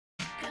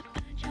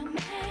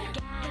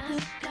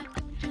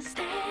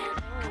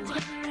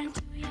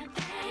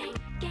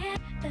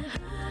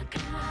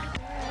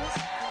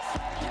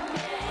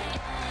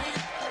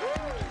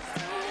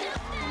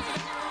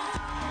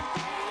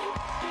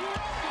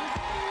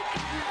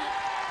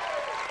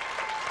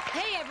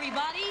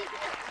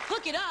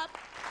hook it up,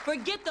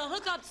 forget the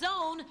hookup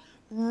zone,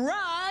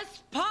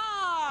 Russ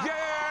Parr.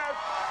 Yes!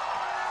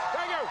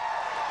 Thank you!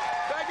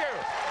 Thank you!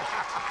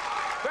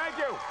 Thank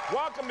you!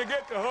 Welcome to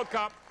Get the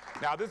Hookup.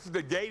 Now, this is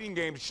the dating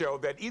game show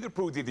that either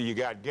proves either you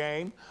got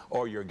game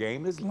or your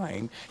game is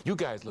lame. You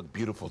guys look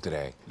beautiful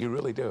today. You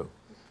really do.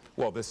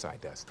 Well, this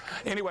side does.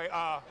 Anyway,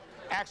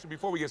 actually,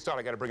 before we get started,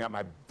 I got to bring out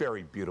my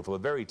very beautiful,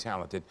 very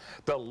talented,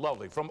 the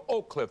lovely, from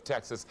Oak Cliff,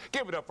 Texas.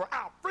 Give it up for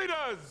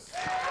Alfreda's!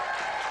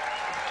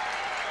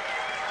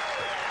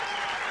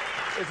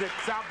 Is it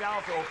South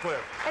Dallas or Oak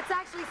Cliff? It's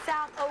actually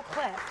South Oak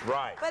Cliff.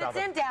 Right. But South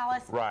it's in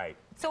Dallas. Right.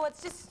 So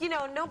it's just, you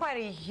know,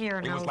 nobody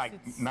here knows. It was like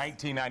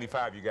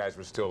 1995, you guys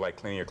were still like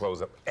cleaning your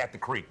clothes up at the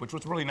creek, which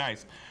was really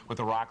nice with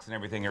the rocks and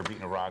everything. You're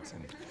beating the rocks.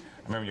 And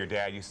I remember your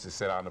dad used to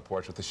sit on the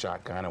porch with the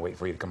shotgun and wait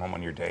for you to come home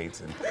on your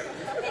dates. And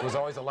it was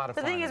always a lot of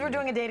fun. The thing is, we're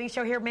doing a dating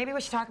show here. Maybe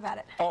we should talk about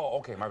it. Oh,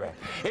 okay, my bad.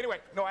 Anyway,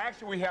 no,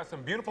 actually, we have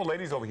some beautiful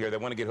ladies over here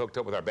that want to get hooked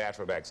up with our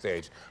bachelor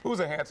backstage, who's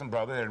a handsome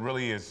brother that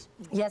really is.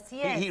 Yes,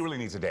 he is. He really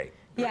needs a date.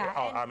 Yeah.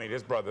 I mean,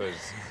 this brother is,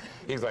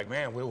 he's like,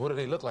 man, what do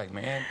they look like,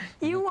 man?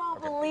 You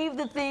won't believe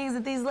the things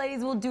that these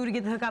ladies will do to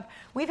get the hookup.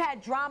 We've had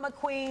drama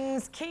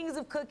queens, kings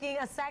of cooking,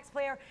 a sax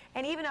player,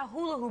 and even a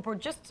hula hooper,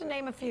 just to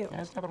name a few. Yeah,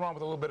 there's nothing wrong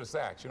with a little bit of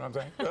sax, you know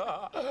what I'm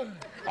saying?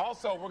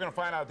 Also, we're going to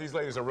find out if these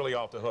ladies are really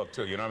off the hook,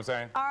 too, you know what I'm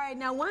saying? All right,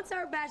 now once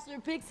our bachelor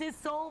picks his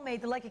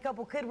soulmate, the lucky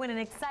couple could win an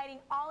exciting,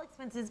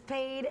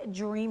 all-expenses-paid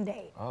dream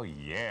date. Oh,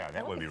 yeah,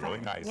 that would be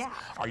really nice. Yeah.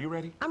 Are you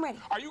ready? I'm ready.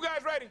 Are you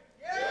guys ready?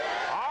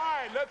 Yeah! All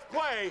right, let's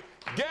play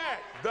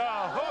Get the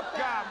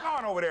Hookup. Go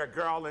on over there,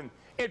 girl, and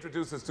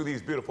introduce us to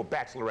these beautiful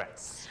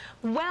bachelorettes.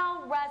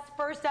 Well, Russ,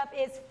 first up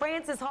is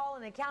Frances Hall,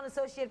 an account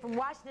associate from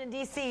Washington,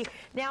 D.C.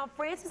 Now,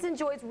 Frances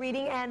enjoys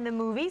reading and the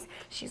movies.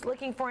 She's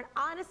looking for an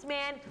honest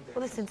man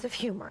with a sense of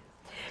humor.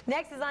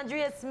 Next is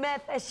Andrea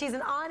Smith. She's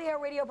an on-air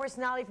radio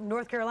personality from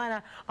North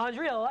Carolina.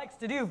 Andrea likes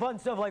to do fun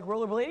stuff like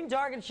rollerblading,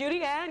 target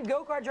shooting, and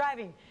go-kart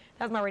driving.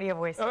 That's my radio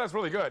voice. Oh, that's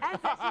really good. And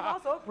she's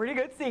also a pretty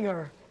good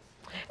singer.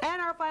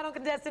 And our final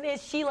contestant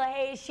is Sheila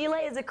Hayes. Sheila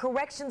is a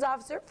corrections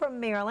officer from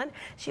Maryland.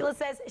 Sheila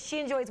says she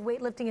enjoys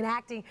weightlifting and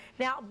acting.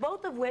 Now,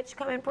 both of which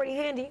come in pretty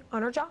handy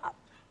on her job.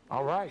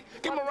 All right.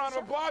 Give them a round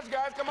of applause,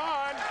 guys. Come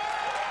on.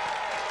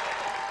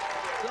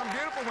 Some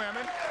beautiful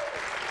women.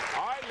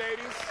 All right,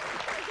 ladies.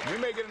 You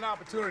may get an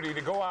opportunity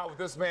to go out with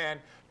this man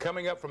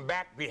coming up from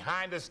back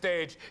behind the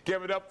stage.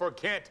 Give it up for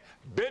Kent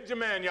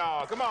Benjamin,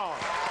 y'all. Come on.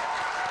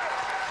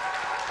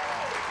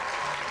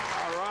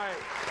 All right.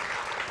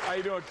 How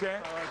you doing,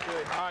 Kent?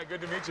 Good. All right,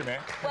 good to meet you, man.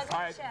 Welcome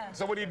All right. to the show.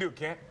 So what do you do,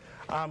 Kent?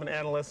 I'm an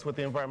analyst with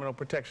the Environmental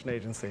Protection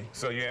Agency.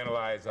 So you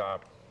analyze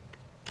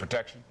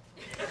protection?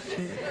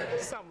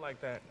 Something like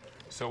that.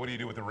 So what do you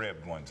do with the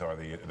ribbed ones or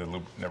the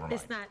loop? Never mind.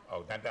 It's not.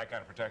 Oh, not that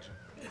kind of protection?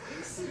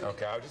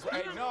 Okay, I was just,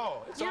 hey,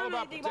 no. It's You all don't know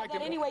about anything about protecting.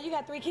 that anyway. You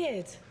got 3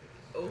 kids.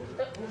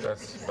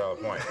 That's a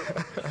valid point.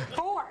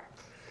 4.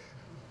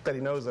 That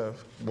he knows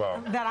of.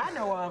 Well, That I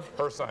know of.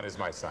 her son is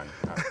my son.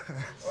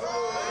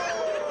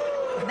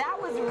 That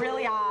was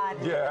really odd.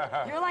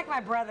 Yeah. You're like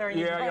my brother. And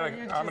Yeah,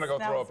 you're I'm gonna go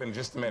that throw was- up in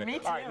just a minute. Me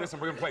too. All right, listen,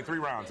 we're gonna play 3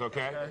 rounds,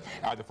 okay?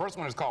 The first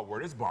one is called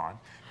Word is Bond.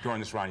 During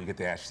this round, you get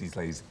to ask these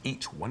ladies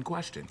each one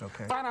question.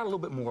 Okay. Find out a little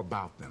bit more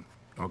about them.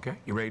 Okay,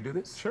 you ready to do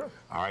this? Sure.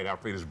 All right,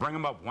 Alfreda's, bring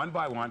them up one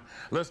by one.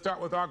 Let's start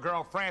with our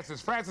girl,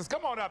 Frances. Frances,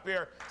 come on up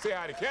here. Say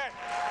hi to Kent.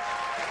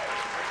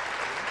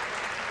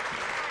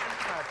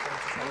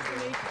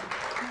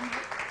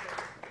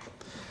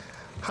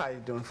 How you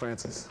doing,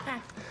 Frances? Hi.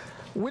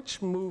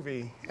 Which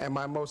movie am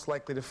I most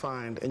likely to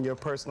find in your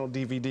personal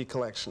DVD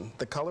collection?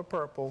 The Color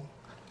Purple,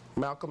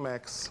 Malcolm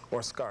X,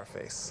 or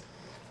Scarface?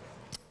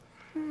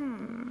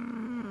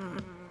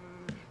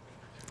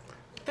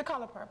 The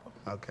Color Purple.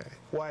 Okay.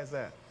 Why is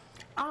that?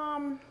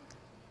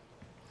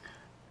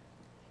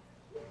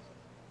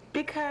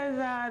 Because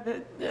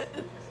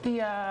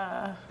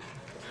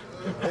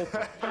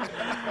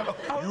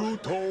You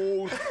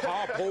told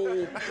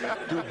Papo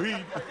to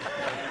beat.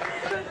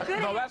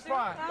 No, that's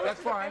fine. That's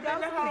fine.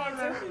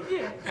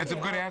 That's a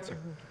good answer.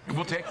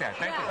 We'll take that.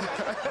 Thank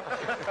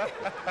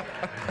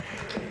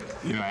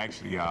you. You know,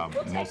 actually,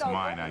 most of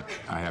mine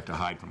I have to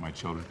hide from my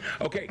children.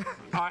 Okay,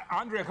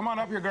 Andrea, come on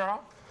up here,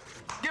 girl.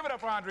 Give it up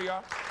for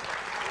Andrea.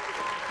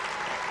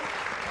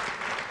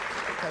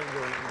 How you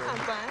doing, Andrea? I'm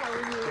fine. How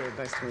are you? Good,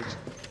 nice to meet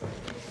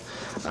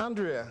you.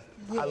 Andrea,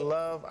 I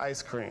love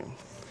ice cream.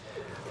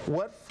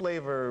 What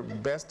flavor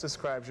best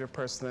describes your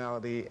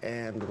personality,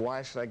 and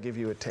why should I give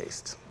you a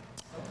taste?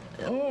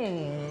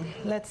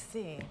 Let's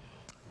see.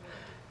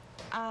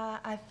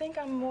 I think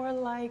I'm more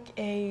like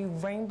a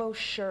rainbow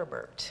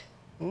sherbet.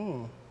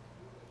 I'm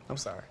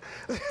sorry.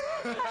 You're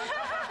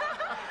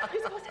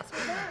supposed to ask me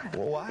that.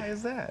 Well, why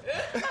is that?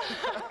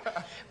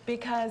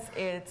 Because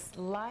it's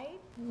light,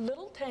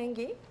 little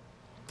tangy,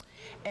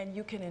 and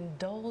you can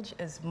indulge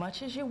as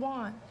much as you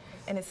want,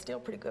 and it's still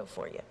pretty good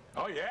for you.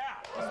 Oh, yeah.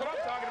 That's what I'm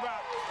talking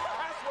about.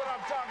 That's what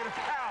I'm talking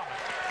about.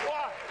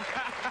 What?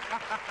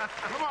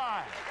 Come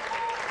on.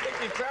 Take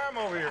your time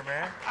over here,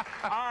 man.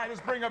 All right,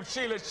 let's bring up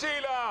Sheila.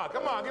 Sheila,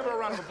 come on, give her a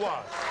round of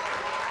applause.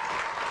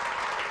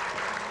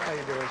 How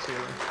you doing,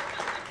 Sheila?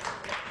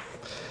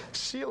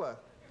 Sheila,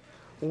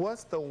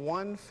 what's the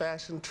one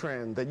fashion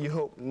trend that you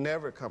hope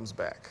never comes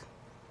back?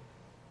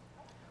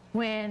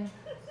 When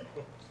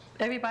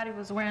everybody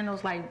was wearing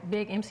those like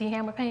big MC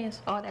Hammer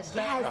pants, all that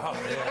stuff. Yes. Oh,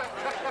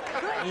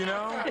 yeah. You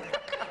know?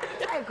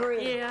 I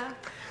agree. Yeah.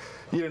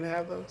 You didn't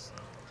have those?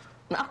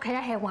 Okay, I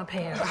had one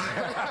pair. I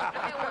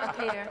had one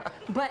pair,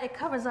 but it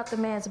covers up the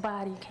man's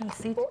body. You can't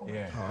see through.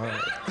 Yeah. All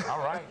right. All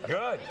right.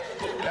 Good.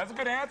 That's a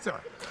good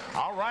answer.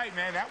 All right,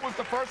 man. That was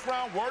the first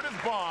round. Word is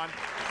bond.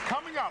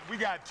 Coming up, we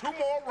got 2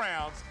 more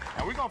rounds,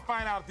 and we're going to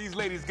find out if these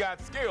ladies got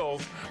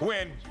skills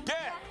when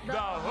Get the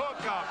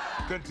Hookup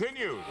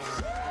continues.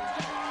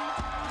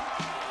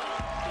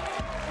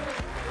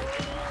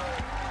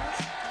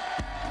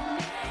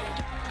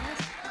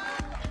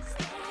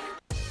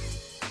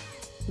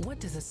 What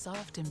does a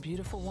soft and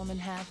beautiful woman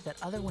have that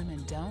other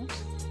women don't?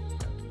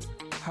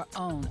 Her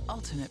own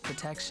ultimate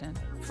protection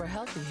for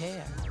healthy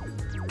hair.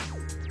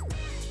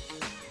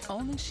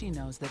 Only she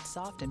knows that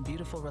Soft and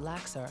Beautiful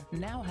Relaxer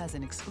now has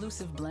an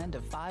exclusive blend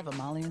of 5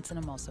 emollients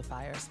and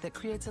emulsifiers that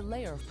creates a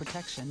layer of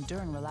protection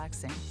during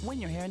relaxing when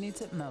your hair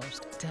needs it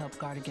most to help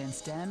guard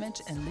against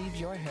damage and leave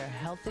your hair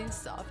healthy,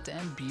 soft,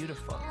 and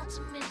beautiful.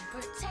 Ultimate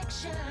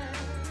protection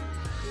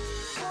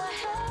for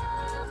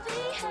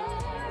healthy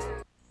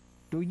hair.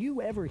 Do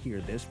you ever hear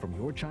this from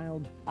your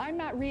child? I'm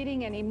not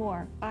reading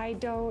anymore. I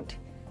don't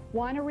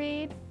want to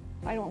read.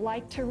 I don't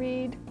like to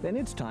read. Then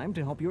it's time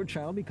to help your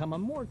child become a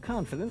more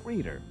confident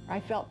reader. I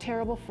felt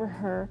terrible for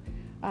her.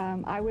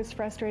 I was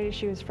frustrated.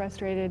 She was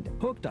frustrated.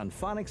 Hooked on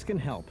Phonics can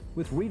help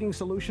with reading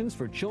solutions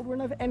for children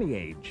of any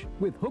age.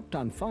 With Hooked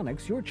on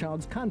Phonics, your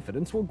child's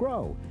confidence will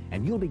grow,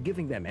 and you'll be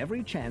giving them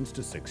every chance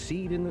to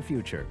succeed in the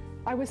future.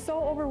 I was so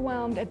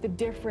overwhelmed at the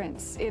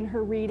difference in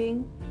her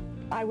reading.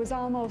 I was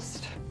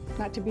almost,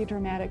 not to be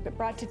dramatic, but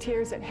brought to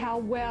tears at how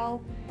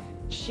well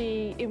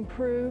she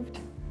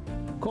improved.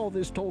 Call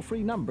this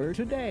toll-free number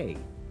today.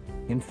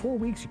 In 4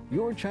 weeks,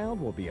 your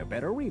child will be a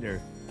better reader,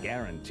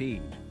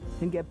 guaranteed.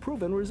 And get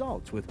proven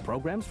results with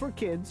programs for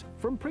kids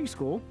from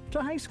preschool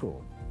to high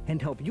school. And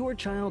help your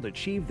child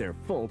achieve their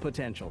full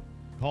potential.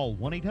 Call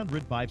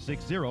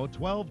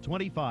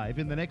 1-800-560-1225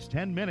 in the next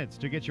 10 minutes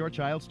to get your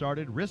child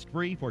started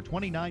risk-free for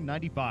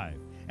 $29.95.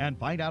 And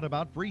find out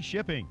about free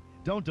shipping.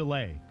 Don't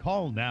delay.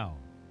 Call now.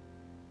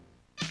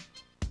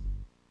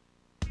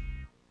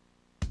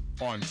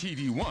 On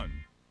TV One,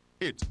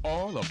 it's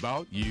all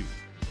about you.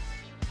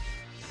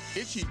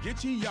 Itchy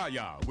Gitchy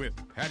Yaya with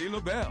Patti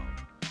LaBelle.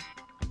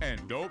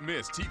 And don't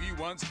miss TV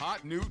One's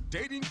hot new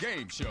dating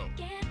game show.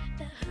 Get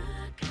the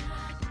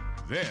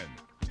hookup. Then,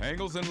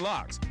 Tangles and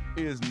Locks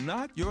is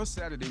not your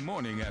Saturday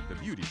morning at the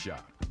beauty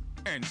shop.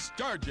 And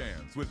Star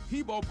Jams with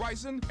Hebo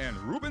Bryson and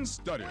Ruben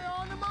Studdard. We're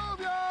on the move,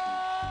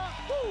 y'all!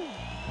 Woo!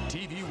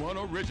 TV One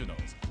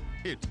Originals.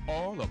 It's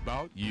all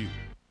about you.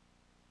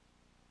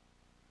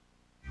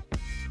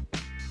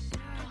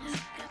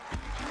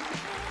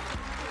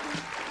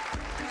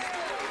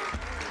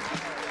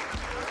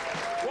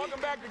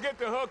 Welcome back to Get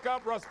the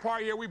Hookup. Russ Parr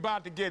here. We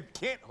about to get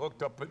Kent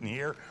hooked up in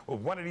here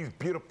with one of these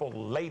beautiful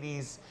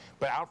ladies.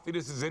 But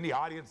Outfitters is in the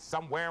audience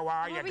somewhere. Where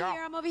are you, girl?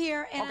 I'm over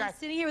here, and I'm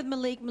sitting here with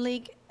Malik.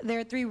 Malik, there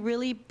are 3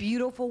 really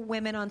beautiful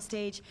women on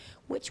stage.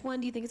 Which one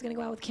do you think is going to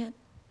go out with Kent?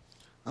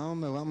 I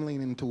don't know. I'm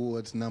leaning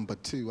towards number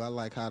 2. I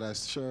like how that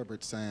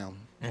sherbet sound.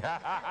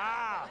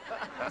 I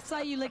saw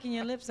you licking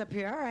your lips up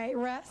here. All right,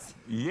 Russ.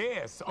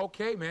 Yes.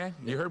 Okay, man.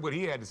 You heard what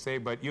he had to say,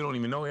 but you don't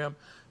even know him,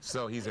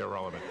 so he's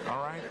irrelevant. All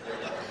right?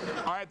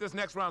 All right, this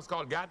next round is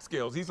called Got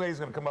Skills. These ladies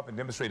are going to come up and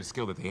demonstrate a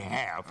skill that they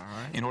have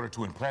in order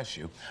to impress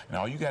you. And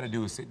all you got to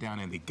do is sit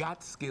down in the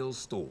Got Skills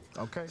stool.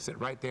 Okay. Sit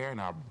right there,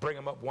 and I'll bring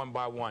them up one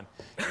by one,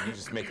 and you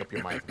just make up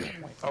your mind from that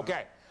point.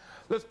 Okay.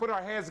 Let's put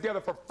our hands together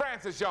for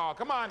Frances, y'all.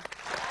 Come on.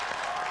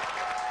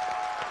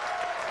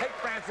 Hey,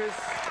 Frances.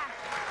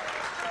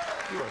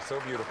 You are so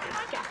beautiful.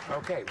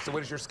 Okay, so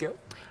what is your skill?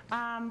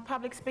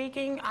 Public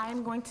speaking.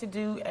 I'm going to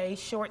do a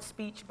short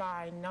speech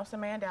by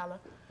Nelson Mandela.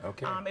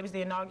 Okay. It was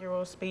the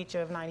inaugural speech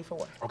of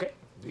 '94. Okay.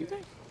 Do you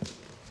think?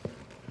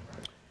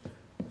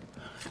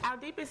 Our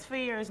deepest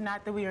fear is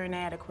not that we are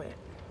inadequate.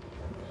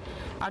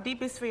 Our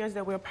deepest fear is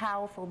that we're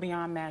powerful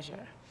beyond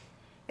measure.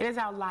 It is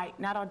our light,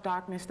 not our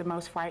darkness, that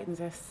most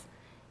frightens us.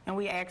 And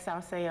we ask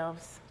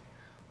ourselves,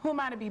 who am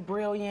I to be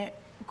brilliant,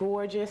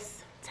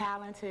 gorgeous,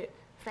 talented,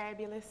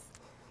 fabulous?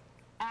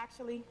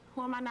 Actually,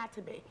 who am I not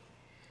to be?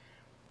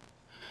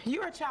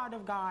 You're a child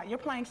of God. Your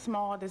playing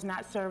small does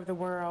not serve the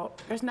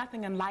world. There's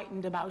nothing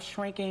enlightened about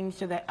shrinking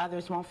so that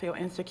others won't feel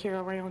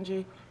insecure around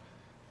you.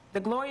 The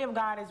glory of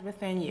God is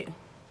within you.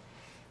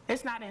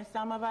 It's not in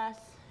some of us,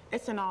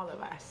 it's in all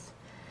of us.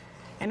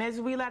 And as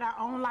we let our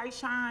own light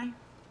shine,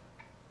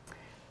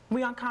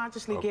 we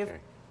unconsciously give.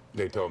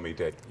 They told me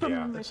that,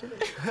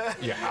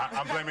 yeah.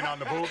 I'm blaming on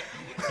the booth.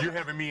 You're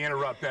having me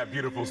interrupt that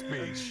beautiful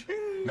speech.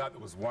 That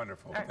was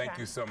wonderful. Okay. Thank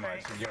you so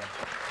much. You know,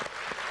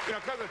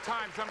 because of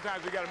time,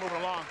 sometimes we got to move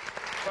it along.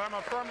 But I'm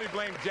going to firmly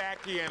blame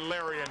Jackie and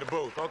Larry in the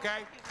booth,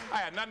 okay? I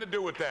had nothing to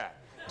do with that.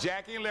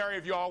 Jackie and Larry,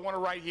 if you all want to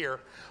right here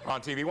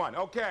on TV One.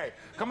 Okay,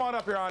 come on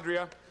up here,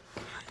 Andrea.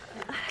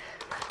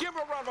 Give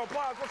her a round of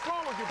applause. What's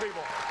wrong with you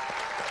people?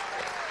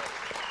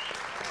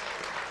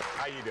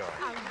 How you doing?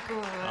 I'm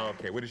good.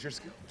 Okay, what is your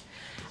skill?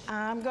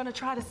 I'm going to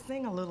try to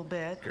sing a little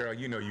bit. Girl,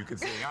 you know you can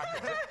sing.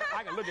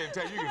 I can look at you and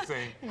tell you can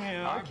sing.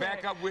 Yeah, All right,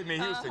 back up with me,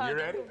 Houston. You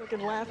ready? You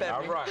can laugh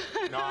at me. All right.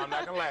 No, I'm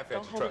not going to laugh at you.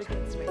 Don't hold it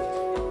against me.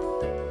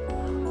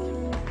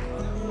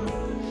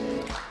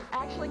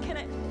 Actually, can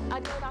I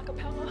do an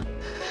acapella?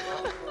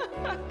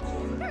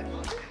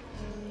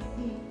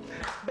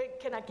 But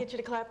can I get you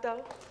to clap,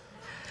 though?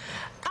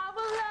 I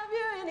will love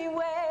you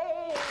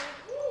anyway.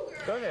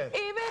 Go ahead.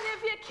 Even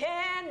if you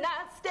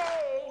cannot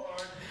stay,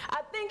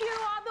 I think you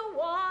are the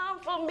one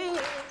for me.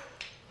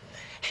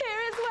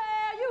 Here is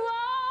where you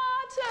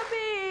ought to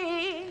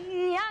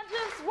be. I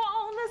just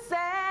want to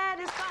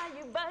satisfy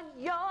you, but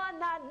you're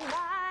not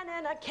mine,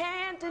 and I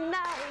can't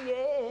deny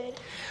it.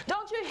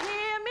 Don't you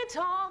hear me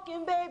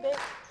talking, baby?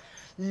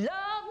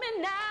 Love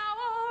me now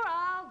or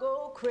I'll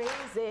go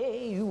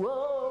crazy.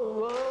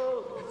 Whoa,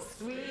 whoa,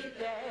 sweet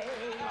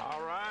thing.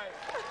 All right.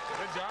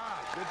 Good job.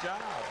 Good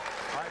job.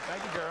 All right,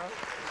 thank you, girl.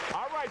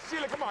 All right,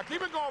 Sheila, come on.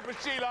 Keep it going for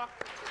Sheila.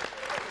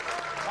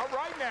 All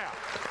right now.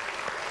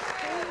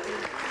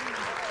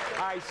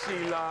 Hi,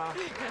 Sheila.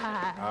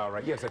 Hi. All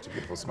right, you have such a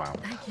beautiful smile.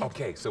 Thank you.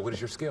 Okay, so what is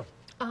your skill?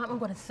 I'm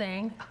going to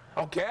sing.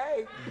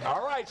 Okay.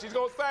 All right, she's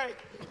going to sing.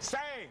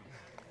 Sing.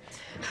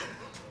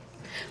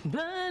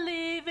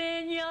 Believe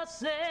in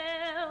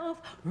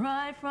yourself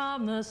right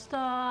from the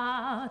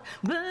start.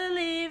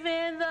 Believe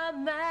in the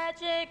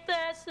magic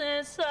that's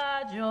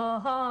inside your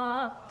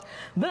heart.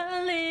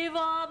 Believe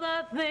all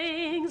the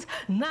things,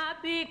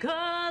 not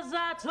because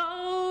I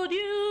told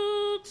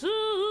you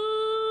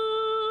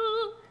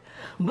to,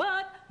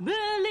 but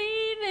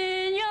believe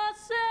in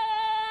yourself.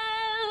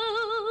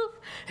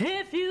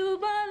 If you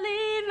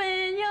believe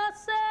in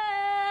yourself,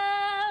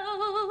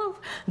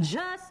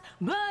 just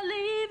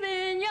believe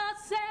in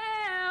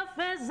yourself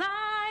as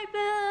I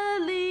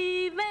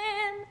believe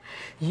in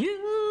you.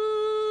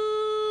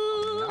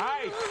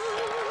 Nice.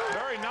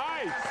 Very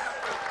nice.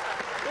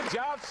 Good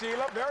job,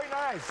 Sheila. Very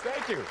nice.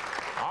 Thank you.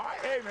 All right,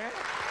 hey, man.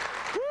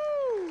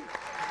 Woo.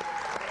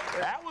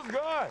 That was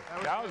good.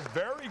 That was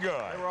very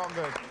good. They were all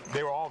good.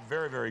 They were all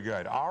very, very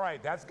good. All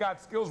right, that's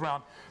Got Skills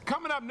Round.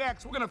 Coming up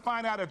next, we're going to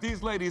find out if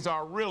these ladies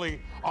are really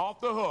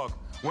off the hook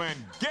when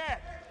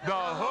Get the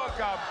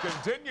Hookup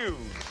continues.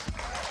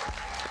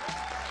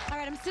 All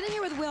right, I'm sitting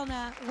here with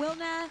Wilna.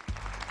 Wilna,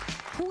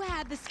 who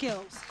had the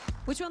skills?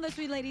 Which one of those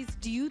three ladies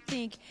do you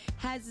think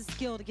has the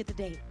skill to get the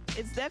date?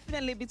 It's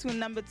definitely between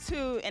number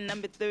 2 and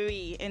number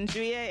 3,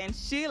 Andrea and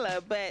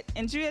Sheila. But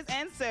Andrea's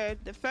answer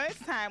the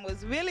first time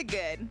was really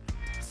good.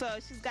 So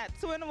she's got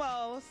 2 in a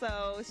row,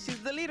 so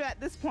she's the leader at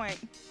this point.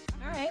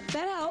 All right,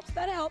 that helps,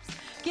 that helps.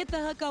 Get the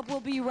Hookup, we'll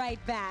be right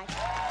back.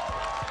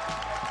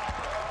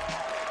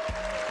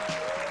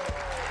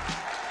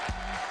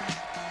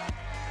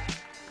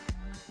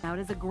 Out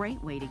is a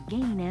great way to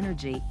gain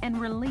energy and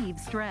relieve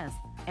stress.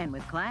 And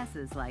with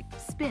classes like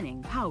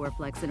spinning, power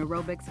flex, and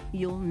aerobics,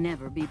 you'll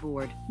never be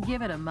bored.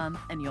 Give it a month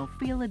and you'll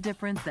feel a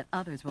difference that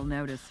others will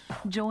notice.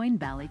 Join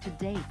Ballet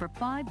today for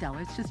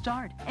 $5 to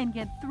start and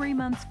get 3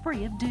 months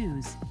free of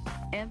dues.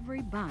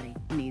 Everybody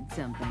needs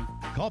something.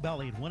 Call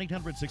Ballet at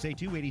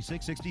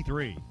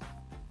 1-800-682-8663.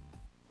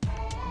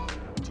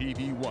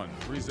 TV One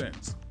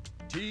presents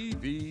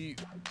TV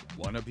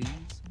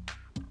Wannabes.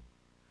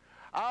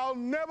 I'll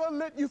never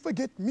let you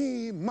forget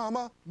me,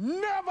 Mama.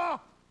 Never!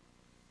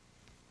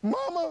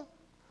 Mama!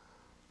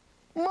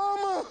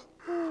 Mama!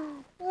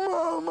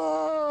 Mama!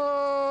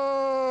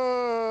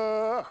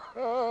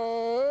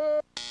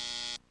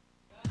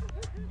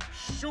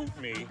 Shoot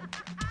me.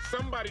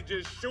 Somebody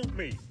just shoot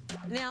me.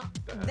 Now,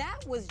 that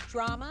was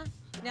drama.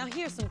 Now,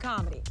 here's some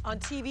comedy on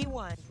TV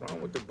One. What's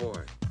wrong with the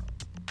boy?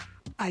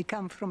 I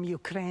come from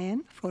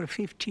Ukraine. For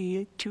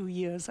 52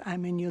 years,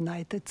 I'm in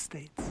United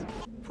States.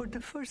 For the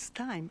first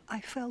time,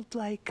 I felt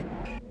like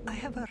I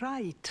have a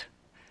right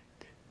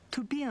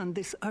to be on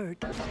this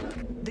earth.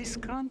 This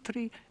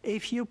country,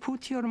 if you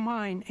put your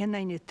mind in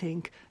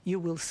anything, you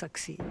will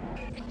succeed.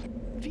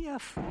 We are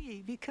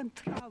free. We can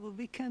travel.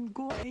 We can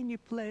go any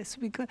place.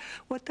 We can,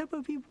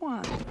 whatever we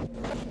want.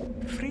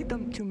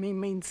 Freedom to me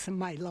means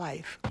my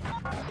life.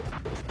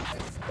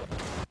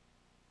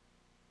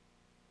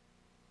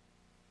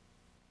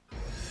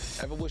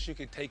 Ever wish you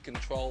could take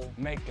control?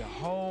 Make the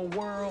whole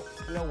world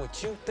know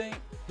what you think,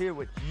 hear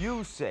what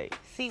you say.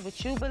 See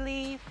what you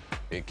believe?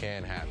 It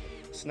can happen.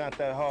 It's not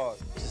that hard.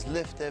 Just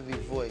lift every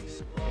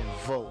voice and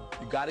vote.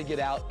 You gotta get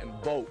out and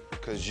vote.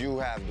 Because you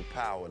have the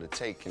power to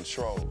take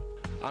control.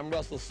 I'm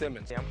Russell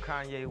Simmons. I'm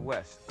Kanye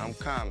West. I'm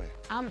Common.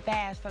 I'm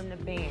Baz from the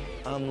band.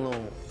 I'm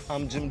Loon.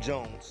 I'm Jim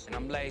Jones. And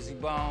I'm Lazy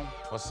Bone.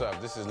 What's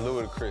up? This is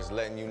Ludacris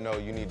letting you know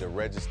you need to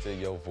register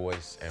your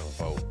voice and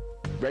vote.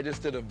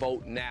 Register to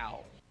vote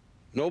now.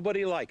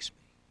 Nobody likes me.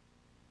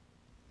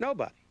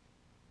 Nobody.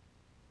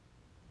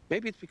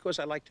 Maybe it's because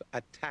I like to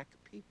attack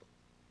people.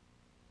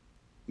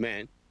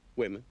 Men,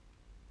 women,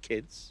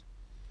 kids.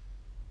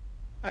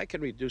 I can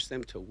reduce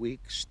them to weak,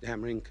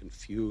 stammering,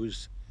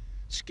 confused,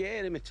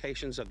 scared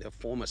imitations of their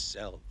former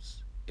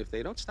selves. If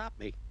they don't stop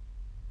me,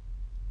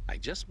 I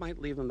just might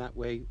leave him that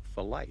way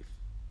for life.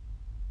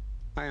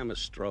 I am a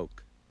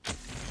stroke.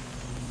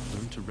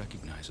 Learn to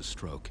recognize a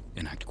stroke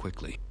and act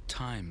quickly.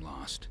 Time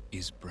lost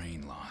is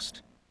brain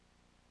lost.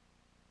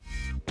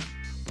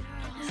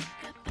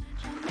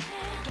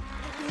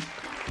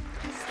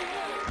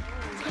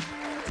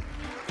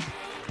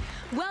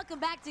 Welcome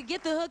back to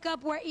Get the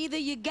Hookup, where either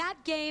you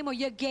got game or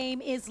your game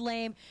is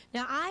lame.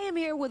 Now, I am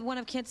here with one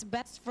of Kent's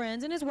best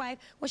friends and his wife.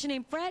 What's your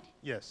name, Fred?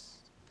 Yes.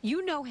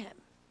 You know him.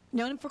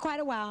 Known him for quite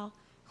a while.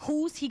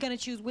 Who's he going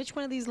to choose? Which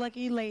one of these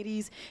lucky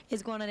ladies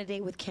is going on a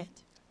date with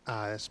Kent?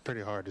 It's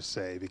pretty hard to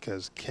say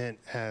because Kent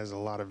has a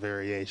lot of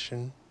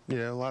variation. You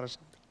know,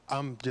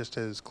 I'm just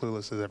as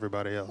clueless as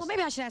everybody else. Well,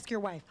 maybe I should ask your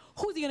wife.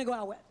 Who's he going to go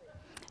out with?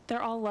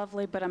 They're all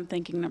lovely, but I'm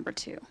thinking number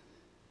 2.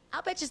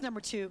 I'll bet you it's number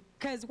 2,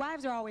 because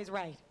wives are always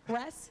right.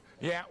 Russ?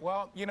 Yeah,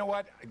 well, you know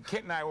what?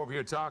 Kent and I were over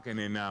here talking,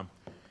 and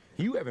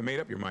you haven't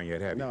made up your mind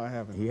yet, have you? No, I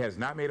haven't. He has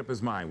not made up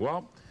his mind.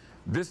 Well,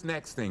 this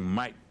next thing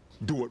might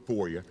do it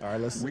for you. All right,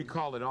 let's see. We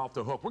call it off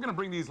the hook. We're going to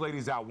bring these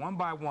ladies out one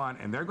by one,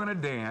 and they're going to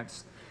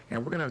dance,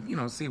 and we're going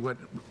to, see what,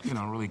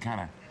 really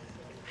kind of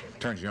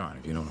turns you on,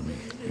 if you know what I mean.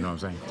 You know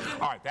what I'm saying?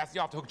 All right, that's the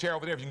off the hook chair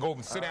over there. If you can go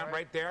and sit down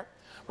right there.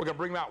 We're going to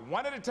bring them out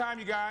one at a time,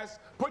 you guys.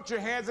 Put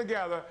your hands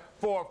together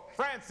for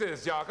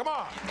Francis, y'all. Come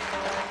on.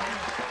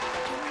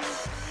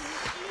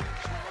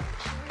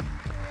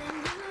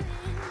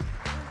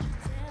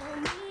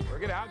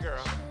 Work it out,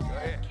 girl. Go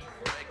ahead.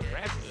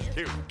 Francis is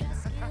cute.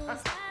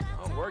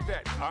 Oh, work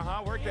that.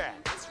 Work that.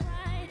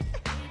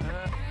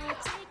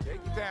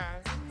 Take your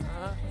time.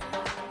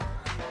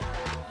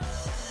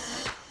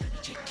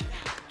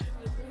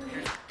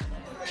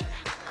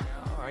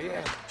 Oh,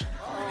 yeah.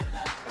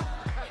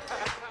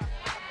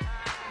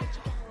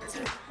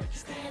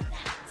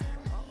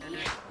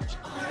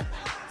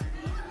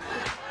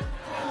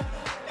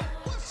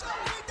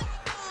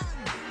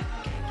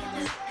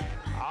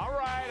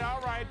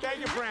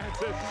 Thank you,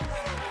 Francis.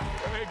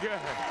 Very good.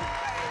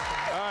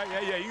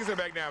 Yeah, you can sit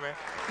back down, man.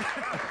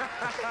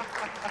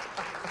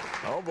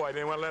 Oh, boy,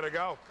 didn't want to let her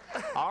go.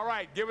 All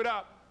right, give it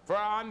up for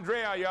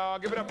Andrea, y'all.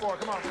 Give it up for her.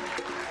 Come on.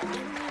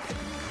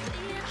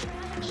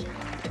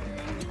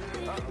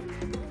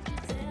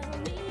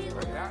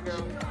 Bring it out,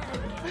 girl.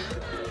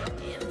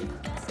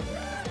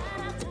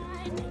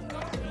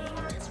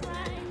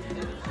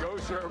 Go,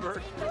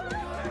 Sherbert.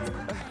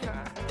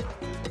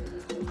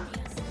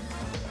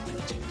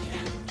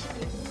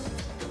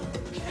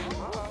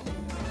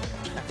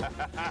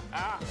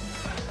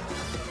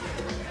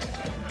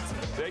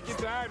 Take your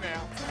time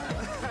now.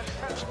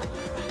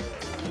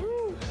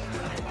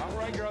 All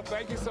right, girl,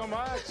 thank you so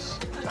much.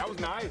 That was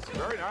nice,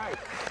 very nice.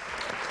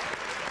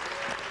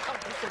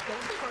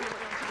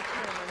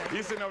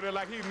 He's sitting over there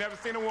like he's never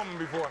seen a woman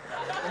before.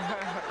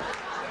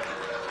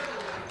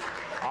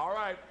 All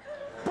right,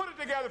 put it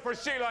together for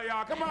Sheila,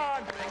 y'all, come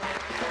on.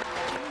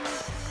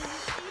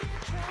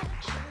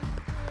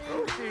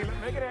 Oh, Sheila,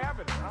 make it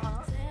happen.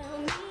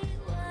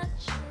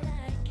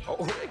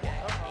 Oh.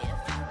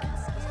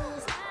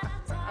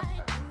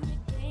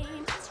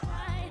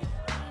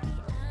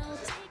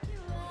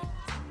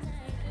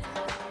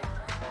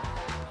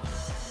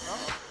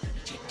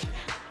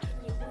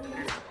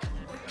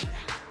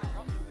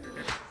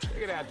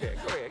 Take it out there.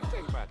 Go ahead.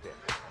 Take him out there.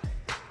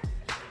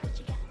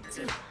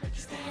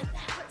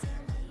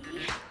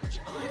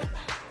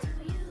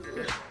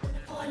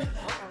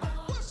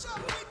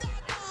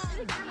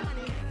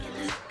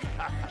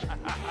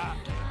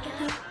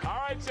 All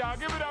right, y'all.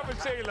 Give it up for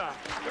Sheila.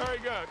 Very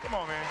good. Come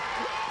on, man.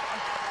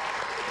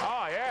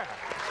 Oh, yeah.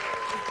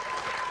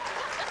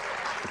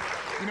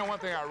 You know, one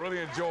thing I really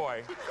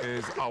enjoy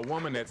is a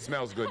woman that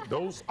smells good.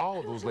 All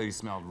of those ladies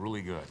smell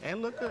really good.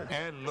 And look good.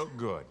 And look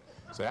good.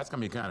 So that's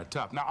going to be kind of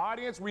tough. Now,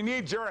 audience, we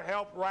need your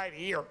help right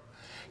here.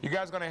 You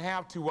guys are going to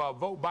have to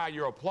vote by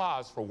your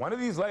applause for one of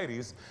these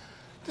ladies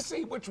to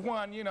see which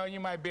one, you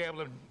might be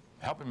able to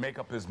help him make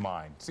up his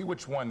mind. See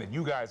which one that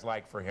you guys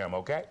like for him,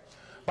 okay?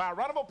 By a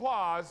round of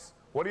applause,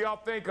 what do y'all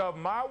think of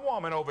my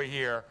woman over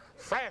here,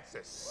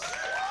 Francis?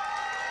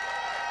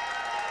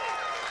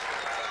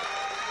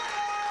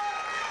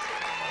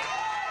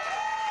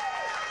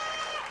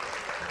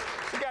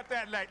 She got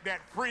that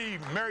free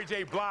Mary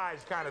J.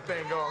 Blige kind of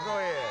thing going. Go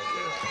ahead.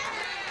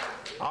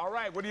 Yeah. All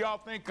right, what do y'all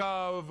think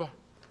of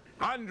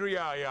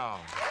Andrea, y'all?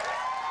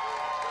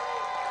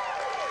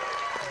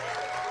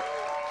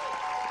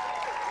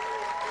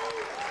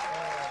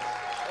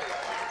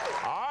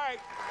 All right,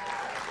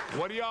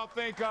 what do y'all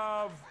think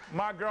of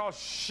my girl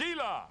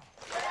Sheila?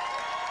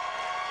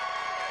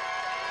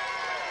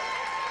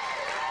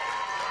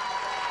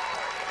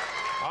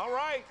 All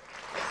right.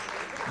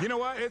 You know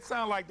what? It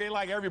sounds like they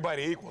like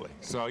everybody equally.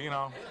 So,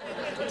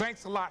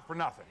 thanks a lot for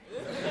nothing.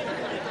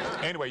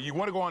 Anyway, you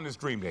want to go on this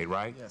dream date,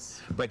 right?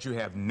 Yes. But you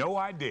have no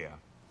idea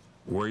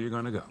where you're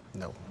going to go.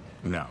 No.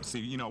 No.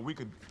 See, we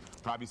could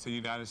probably see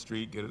you down the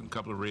street, get a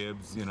couple of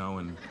ribs,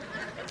 and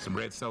some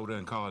red soda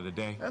and call it a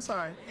day. That's all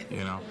right.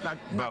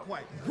 Not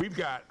quite. We've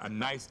got a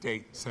nice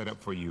date set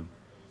up for you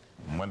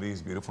one of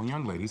these beautiful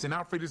young ladies. And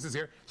Alfreda's is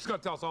here. She's going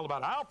to tell us all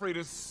about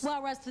Alfreda's.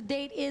 Well, Russ, the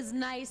date is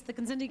nice. The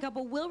consenting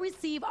couple will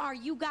receive our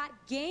You Got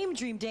Game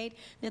Dream date.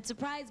 It's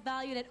surprise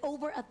valued at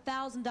over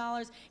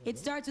 $1,000. It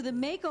starts with a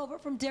makeover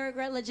from Derek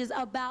Rutledge's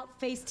About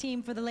Face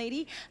team for the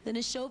lady. Then a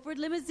chauffeured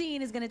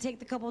limousine is going to take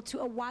the couple to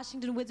a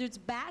Washington Wizards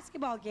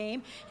basketball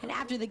game. And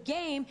after the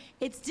game,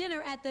 it's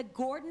dinner at the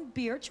Gordon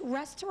Birch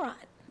restaurant.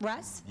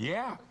 Russ?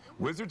 Yeah,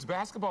 Wizards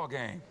basketball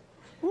game.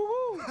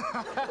 Woo-woo.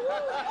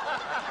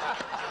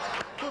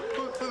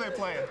 Who they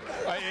playing?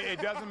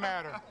 It doesn't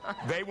matter.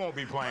 They won't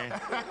be playing.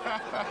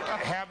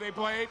 Have they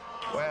played?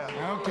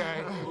 Well.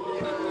 Okay.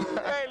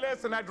 Hey,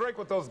 listen, I drank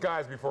with those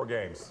guys before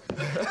games.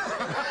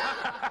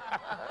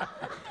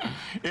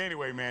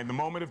 Anyway, man, the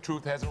moment of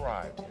truth has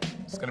arrived.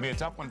 It's going to be a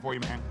tough one for you,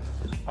 man.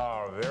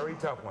 A very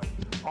tough one.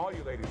 All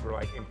you ladies were,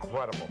 like,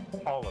 incredible.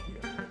 All of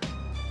you.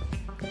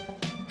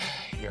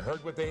 You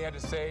heard what they had to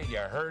say. You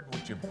heard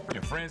what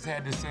your friends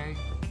had to say.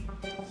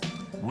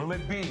 Will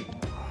it be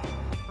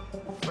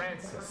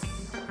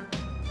Francis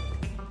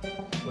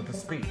with the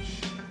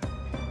speech?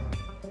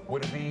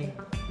 Would it be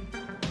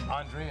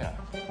Andrea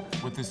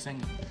with the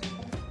singing?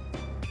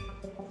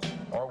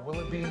 Or will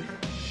it be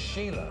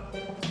Sheila?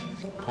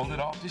 Pulled it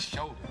off the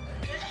shoulder.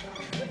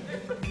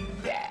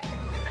 Yeah.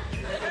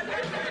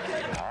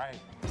 All right,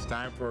 it's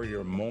time for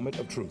your moment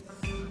of truth.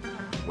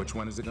 Which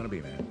one is it going to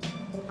be, man?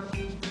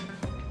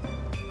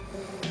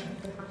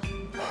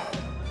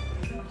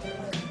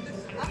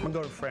 I'm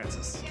gonna go to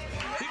Francis.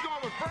 He's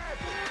going with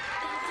Francis.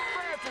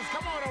 Francis,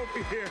 come on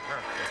over here.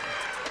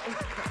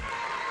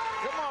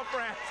 Come on,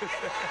 Francis.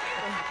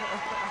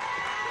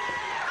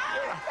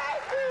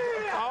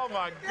 Oh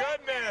my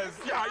goodness.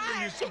 Are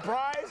you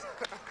surprised?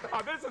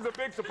 This is a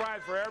big surprise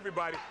for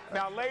everybody.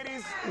 Now,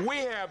 ladies, we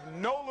have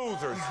no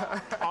losers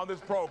on this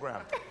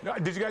program.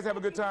 Did you guys have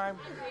a good time?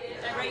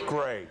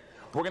 Great.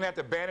 We're gonna have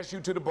to banish you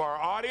to the bar.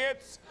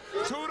 Audience,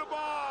 to the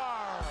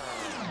bar.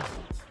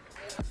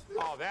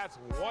 Oh, that's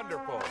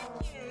wonderful.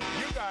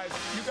 You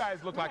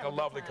guys look like a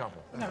lovely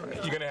couple.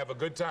 You're gonna have a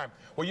good time.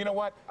 Well, you know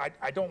what?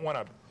 I don't want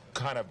to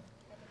kind of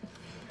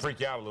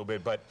freak you out a little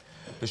bit, but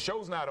the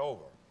show's not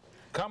over.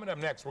 Coming up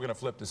next, we're gonna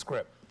flip the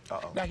script.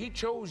 Now, he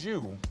chose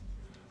you,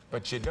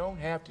 but you don't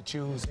have to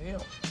choose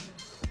him.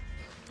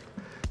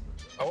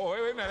 Oh,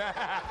 wait a minute.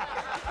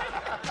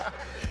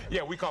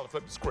 Yeah, we call it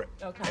flip the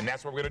script. Okay. And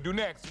that's what we're gonna do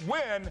next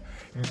when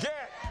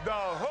Get the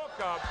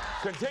Hookup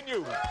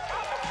continues.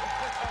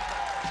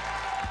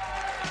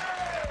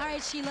 All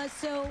right, Sheila,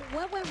 so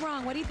what went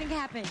wrong? What do you think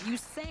happened? You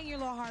sang your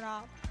little heart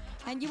out,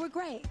 and you were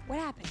great. What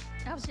happened?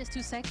 I was just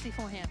too sexy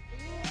for him.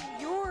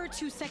 You're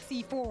too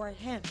sexy for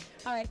him.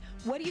 All right,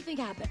 what do you think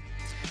happened?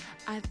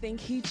 I think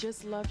he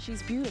just loved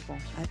She's Beautiful.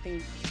 I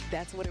think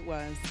that's what it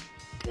was.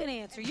 Good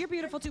answer. You're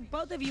beautiful, too.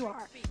 Both of you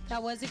are.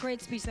 That was a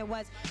great speech. That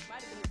was.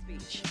 Might have been a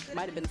speech.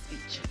 Might have been a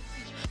speech.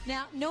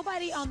 Now,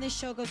 nobody on this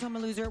show goes home a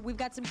loser. We've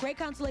got some great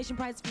consolation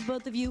prizes for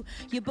both of you.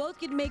 You both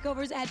get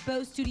makeovers at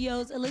Beau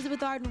Studios,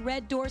 Elizabeth Arden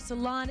Red Door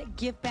Salon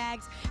gift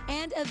bags,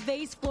 and a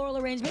vase floral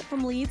arrangement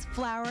from Lee's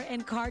Flower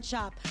and Card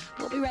Shop.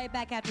 We'll be right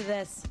back after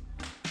this.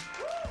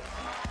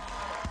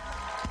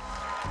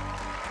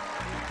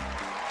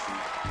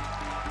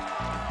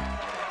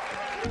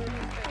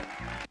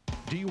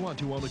 Do you want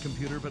to own a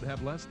computer but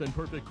have less than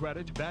perfect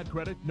credit, bad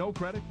credit, no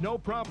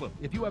problem.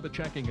 If you have a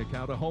checking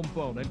account, a home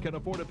phone, and can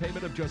afford a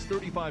payment of just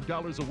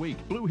 $35 a week,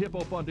 Blue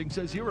Hippo Funding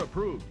says you're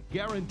approved,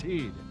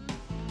 guaranteed.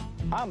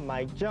 I'm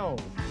Mike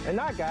Jones, and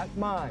I got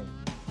mine.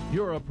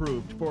 You're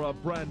approved for a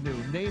brand new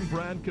name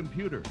brand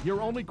computer.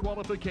 Your only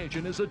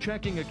qualification is a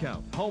checking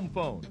account, home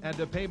phone, and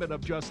a payment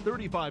of just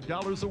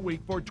 $35 a week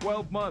for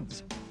 12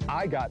 months.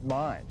 I got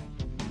mine.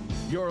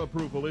 Your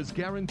approval is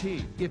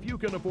guaranteed. If you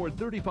can afford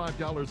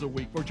 $35 a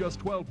week for just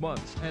 12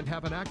 months and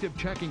have an active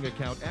checking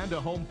account and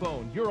a home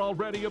phone, you're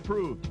already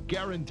approved,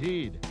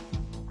 guaranteed.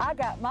 I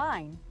got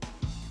mine.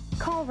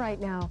 Call right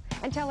now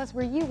and tell us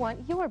where you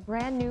want your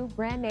brand new,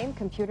 brand name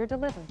computer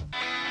delivered.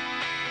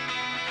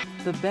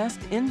 The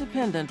best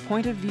independent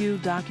point of view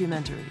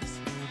documentaries.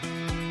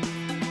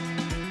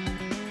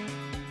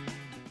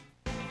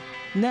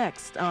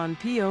 Next on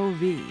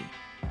POV,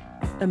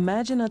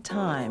 imagine a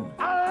time.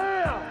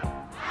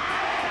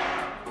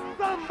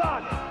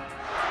 Somebody.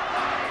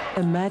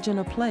 Imagine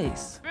a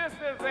place. This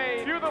is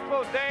a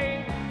beautiful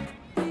day.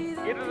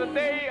 It is a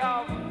day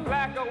of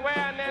Black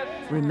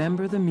awareness.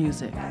 Remember the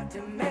music.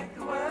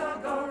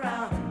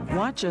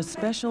 Watch a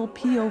special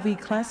POV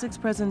Classics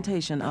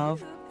presentation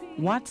of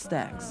Watt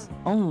Stacks,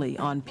 only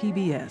on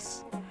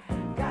PBS.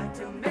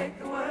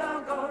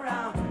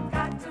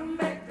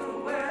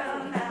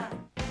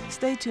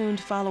 Stay tuned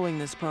following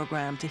this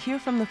program to hear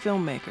from the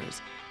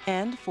filmmakers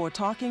and for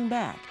Talking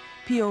Back,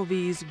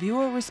 POV's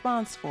Viewer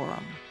Response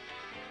Forum.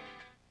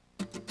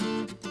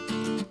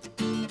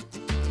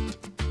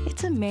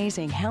 It's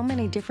amazing how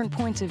many different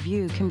points of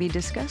view can be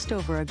discussed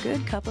over a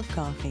good cup of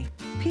coffee.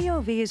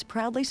 POV is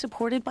proudly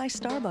supported by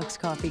Starbucks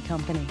Coffee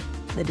Company,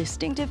 the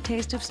distinctive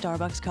taste of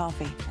Starbucks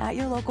coffee at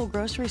your local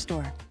grocery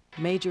store.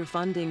 Major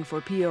funding for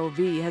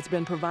POV has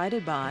been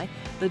provided by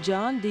the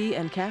John D.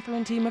 and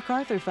Catherine T.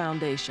 MacArthur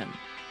Foundation,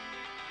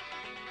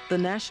 the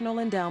National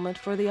Endowment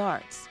for the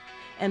Arts,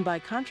 and by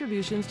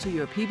contributions to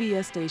your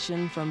PBS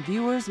station from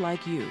viewers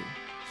like you.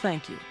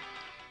 Thank you.